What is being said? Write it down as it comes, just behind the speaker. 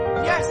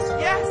Yes,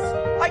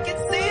 I can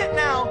see it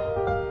now.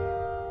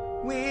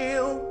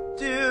 We'll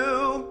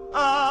do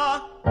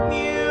a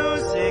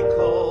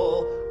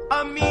musical.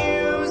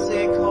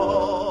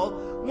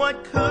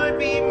 What could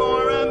be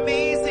more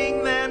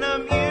amazing than a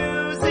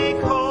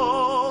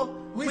musical?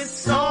 With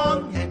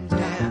song and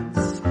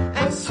dance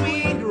and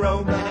sweet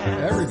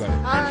romance. Everybody.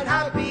 And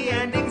happy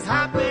endings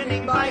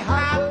happening by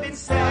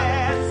happenstance.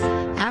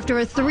 After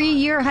a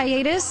 3-year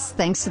hiatus,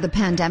 thanks to the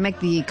pandemic,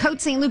 the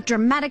Côte Saint-Luc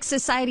Dramatic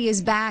Society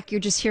is back.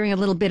 You're just hearing a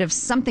little bit of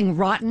Something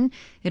Rotten.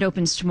 It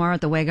opens tomorrow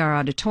at the Wagar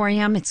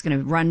Auditorium. It's going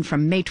to run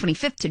from May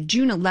 25th to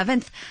June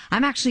 11th.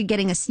 I'm actually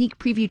getting a sneak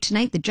preview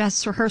tonight, the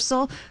dress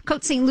rehearsal.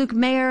 Côte Saint-Luc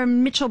Mayor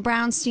Mitchell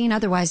Brownstein,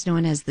 otherwise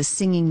known as the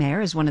Singing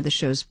Mayor, is one of the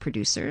show's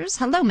producers.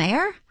 Hello,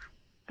 Mayor.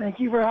 Thank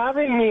you for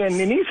having me and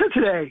Anisa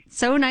today.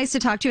 So nice to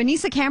talk to you.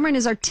 Anisa Cameron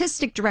is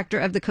artistic director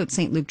of the Côte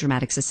Saint-Luc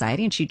Dramatic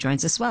Society, and she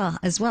joins us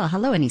as well.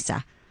 Hello,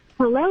 Anisa.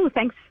 Hello.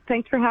 Thanks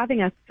for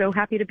having us. So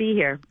happy to be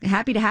here.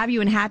 Happy to have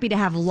you and happy to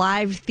have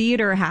live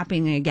theater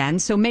happening again.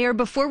 So, Mayor,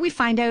 before we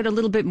find out a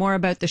little bit more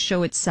about the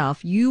show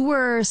itself, you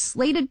were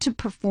slated to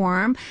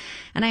perform,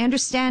 and I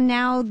understand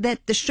now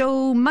that the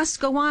show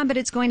must go on, but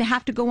it's going to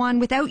have to go on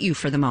without you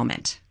for the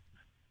moment.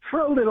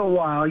 For a little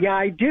while. Yeah,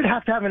 I did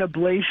have to have an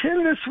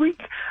ablation this week,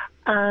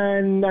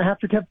 and I have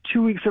to have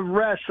 2 weeks of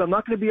rest, so I'm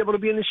not going to be able to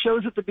be in the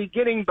shows at the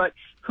beginning, but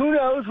who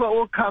knows what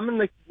will come in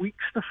the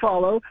weeks to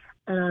follow.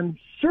 And I'm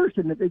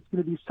certain that it's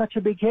going to be such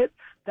a big hit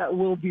that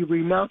we'll be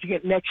remounting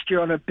it next year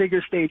on a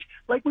bigger stage,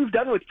 like we've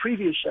done with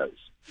previous shows.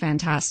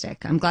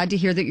 Fantastic. I'm glad to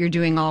hear that you're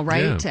doing all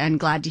right, and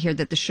glad to hear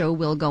that the show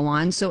will go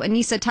on. So,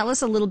 Anisa, tell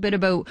us a little bit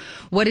about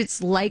what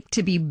it's like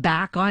to be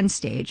back on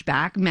stage,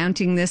 back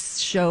mounting this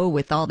show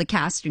with all the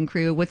cast and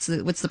crew. What's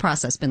the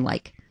process been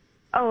like?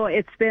 Oh,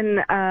 it's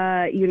been,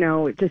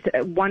 just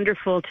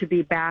wonderful to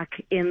be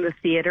back in the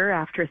theater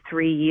after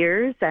 3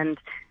 years, and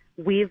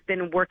we've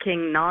been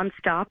working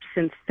nonstop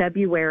since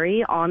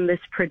February on this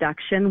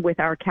production with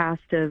our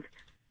cast of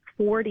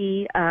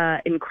 40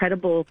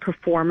 incredible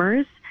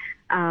performers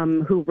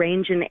who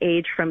range in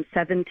age from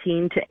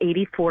 17 to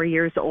 84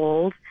 years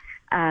old.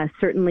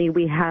 Certainly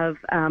we have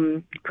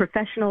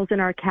professionals in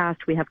our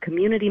cast. We have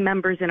community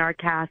members in our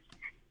cast.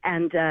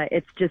 And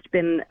it's just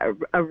been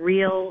a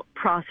real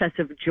process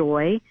of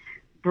joy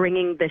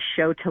bringing this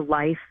show to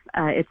life.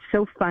 It's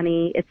so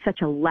funny. It's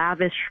such a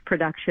lavish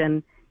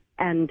production.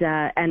 And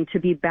to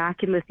be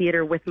back in the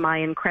theater with my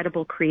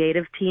incredible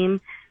creative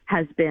team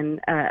has been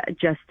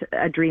just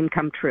a dream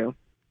come true.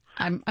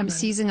 I'm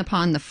seizing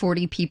upon the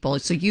 40 people.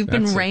 So you've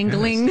been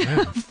wrangling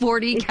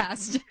 40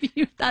 cast.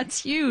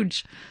 That's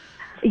huge.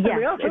 Yeah,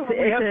 we have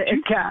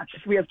two casts.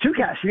 We have two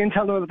casts. You didn't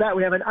tell them about that.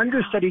 We have an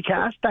understudy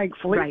cast,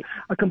 thankfully, right.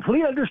 A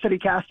complete understudy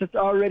cast that's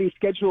already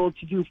scheduled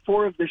to do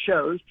 4 of the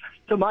shows.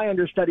 So my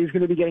understudy is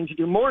going to be getting to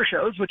do more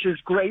shows, which is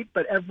great.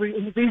 But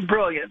he's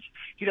brilliant.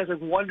 He does a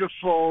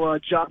wonderful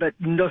job at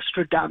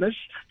Nostradamus.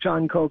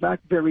 John Kovac,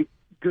 very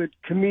good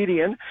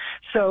comedian.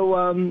 So,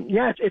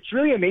 it's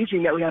really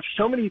amazing that we have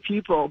so many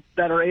people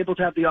that are able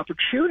to have the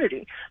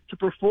opportunity to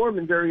perform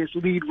in various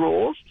lead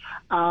roles.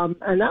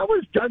 And that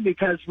was done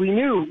because we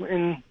knew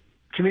in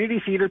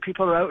community theater,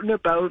 people are out and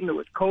about, and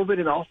with COVID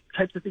and all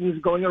types of things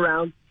going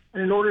around.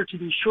 And in order to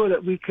be sure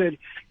that we could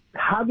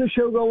have the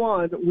show go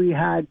on, we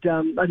had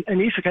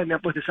Anisa came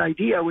up with this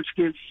idea, which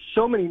gives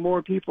so many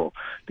more people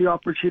the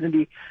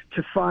opportunity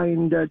to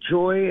find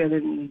joy and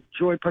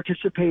enjoy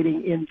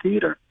participating in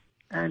theater.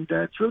 And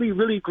it's really,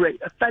 really great.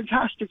 A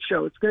fantastic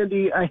show. It's going to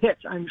be a hit,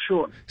 I'm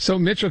sure. So,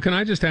 Mitchell, can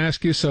I just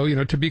ask you,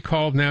 to be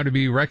called now to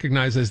be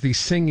recognized as the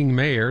singing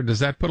mayor, does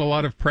that put a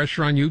lot of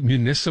pressure on you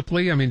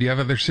municipally? I mean, do you have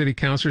other city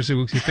councilors who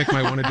you think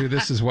might want to do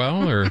this as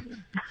well? Or?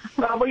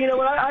 Well, when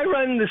I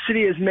run the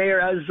city as mayor,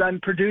 as I'm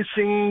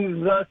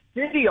producing the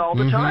city all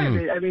the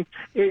time. I mean,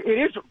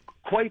 it is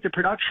quite the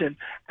production.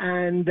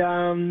 And,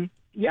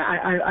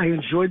 I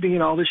enjoy being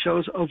in all the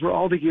shows over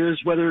all the years,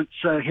 whether it's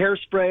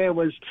Hairspray, I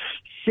was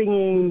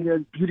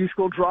singing Beauty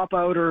School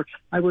Dropout, or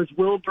I was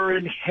Wilbur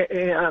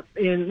that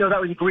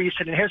was in Grease,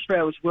 and in Hairspray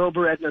I was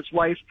Wilbur, Edna's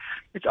wife.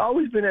 It's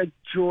always been a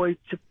joy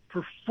to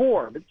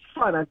perform. It's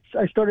fun.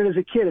 I started as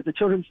a kid at the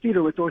Children's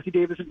Theater with Dorothy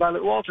Davis and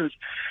Violet Walters.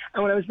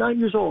 And when I was 9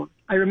 years old,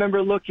 I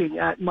remember looking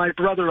at my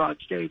brother on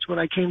stage when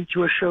I came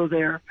to a show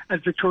there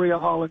at Victoria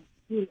Hall, and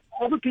seeing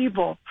all the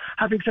people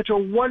having such a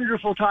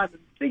wonderful time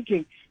and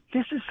thinking,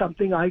 this is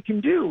something I can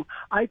do.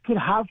 I can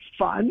have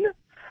fun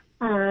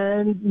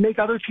and make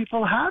other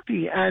people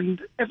happy. And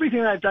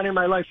everything I've done in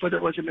my life, whether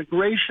it was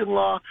immigration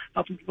law,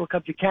 helping people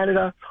come to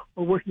Canada,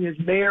 or working as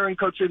mayor in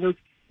Côte Saint-Luc,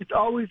 it's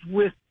always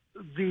with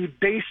the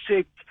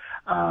basic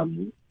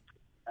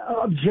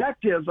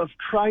objective of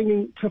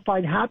trying to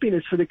find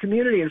happiness for the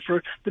community and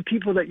for the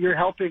people that you're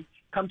helping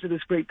come to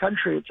this great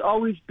country. It's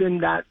always been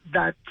that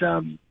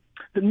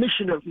the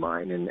mission of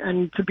mine,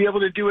 and to be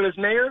able to do it as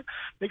mayor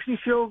makes me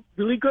feel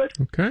really good.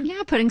 Okay.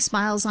 Yeah, putting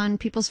smiles on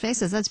people's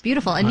faces. That's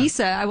beautiful.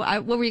 Anisa,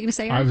 what were you going to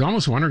say? I was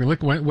almost wondering,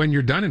 look, when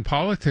you're done in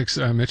politics,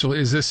 Mitchell,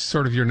 is this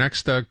sort of your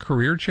next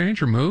career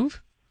change or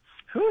move?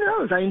 Who knows?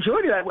 knows? I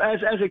enjoyed it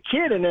as a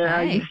kid, and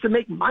I used to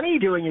make money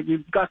doing it.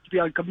 You got to be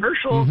on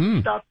commercial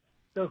stuff.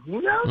 So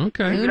who knows?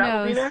 Okay. Who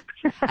knows?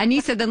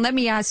 Anisa, then let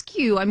me ask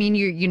you. I mean,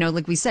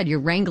 like we said, you're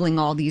wrangling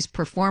all these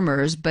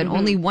performers, but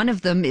only one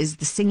of them is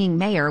the singing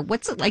mayor.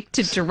 What's it like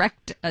to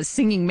direct a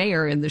singing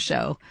mayor in the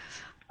show?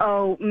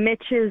 Oh,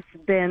 Mitch has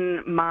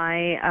been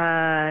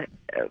my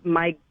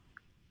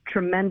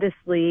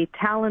tremendously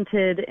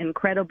talented,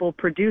 incredible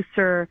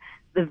producer,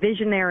 the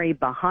visionary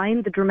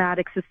behind the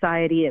Dramatic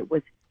Society. It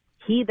was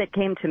he that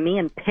came to me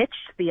and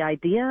pitched the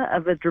idea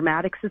of a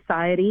Dramatic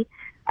Society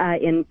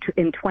in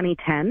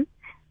 2010.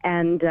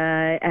 And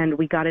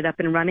we got it up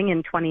and running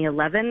in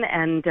 2011,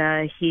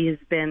 and he's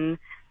been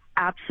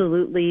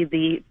absolutely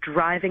the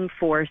driving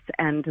force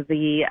and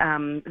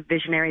the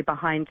visionary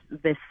behind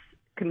this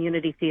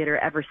community theater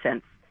ever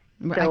since.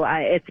 So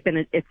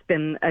it's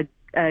been a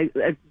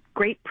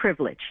great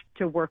privilege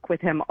to work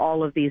with him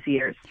all of these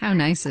years. How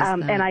nice is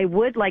that? And I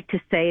would like to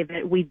say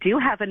that we do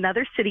have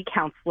another city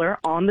councillor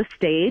on the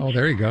stage. Oh,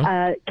 there you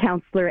go.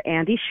 Councillor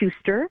Andy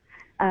Schuster,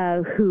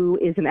 who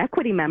is an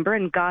Equity member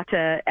and got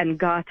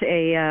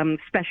a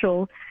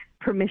special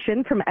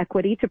permission from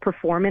Equity to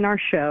perform in our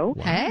show.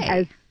 Wow.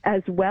 Hey.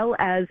 As well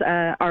as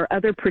our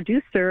other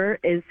producer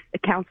is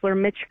Councillor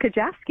Mitch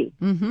Kajaski.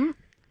 Mm-hmm.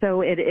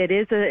 So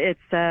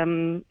it's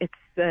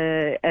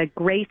a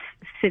great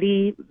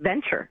city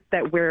venture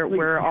that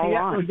we're all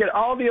on. We'll get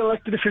all the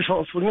elected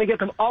officials. We're going to get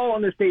them all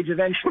on the stage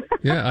eventually.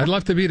 Yeah, I'd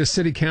love to be at a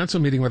city council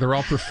meeting where they're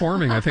all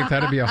performing. I think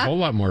that'd be a whole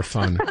lot more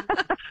fun.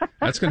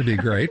 That's going to be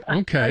great.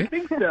 Okay. I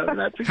think so.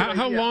 That's a good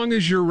How idea. long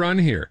is your run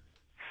here?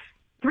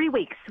 3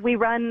 weeks. We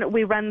run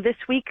this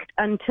week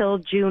until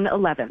June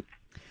 11th.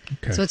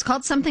 Okay. So it's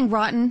called Something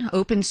Rotten,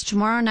 opens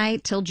tomorrow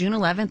night till June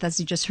 11th, as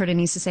you just heard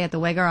Anisa say, at the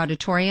Wegar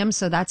Auditorium.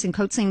 So that's in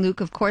Côte Saint-Luc,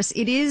 of course.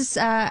 It is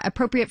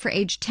appropriate for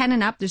age 10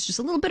 and up. There's just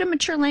a little bit of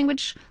mature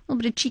language, a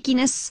little bit of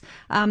cheekiness.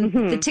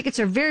 The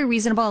tickets are very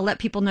reasonable. I'll let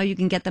people know you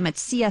can get them at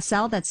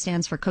CSL. That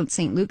stands for Côte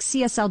Saint-Luc,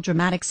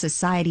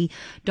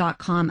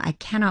 CSLDramaticsociety.com. I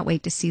cannot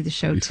wait to see the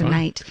show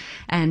tonight.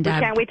 And we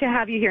can't wait to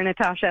have you here,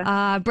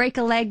 Natasha. Break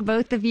a leg,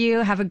 both of you.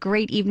 Have a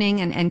great evening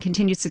and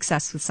continued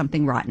success with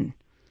Something Rotten.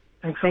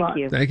 Thanks a lot. Thank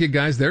you. Thank you,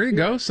 guys. There you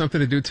go.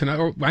 Something to do tonight.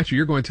 Oh, actually,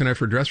 you're going tonight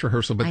for dress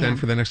rehearsal, but then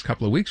for the next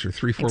couple of weeks or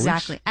 3-4 weeks.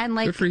 Exactly. And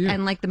Good for you.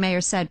 like the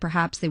mayor said,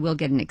 perhaps they will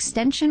get an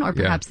extension or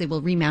perhaps they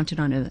will remount it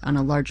on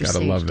a larger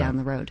stage down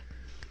the road.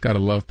 Gotta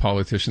love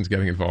politicians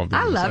getting involved in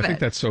this. I love it. I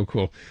think that's so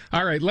cool.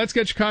 All right, let's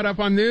get you caught up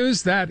on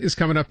news. That is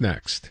coming up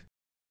next.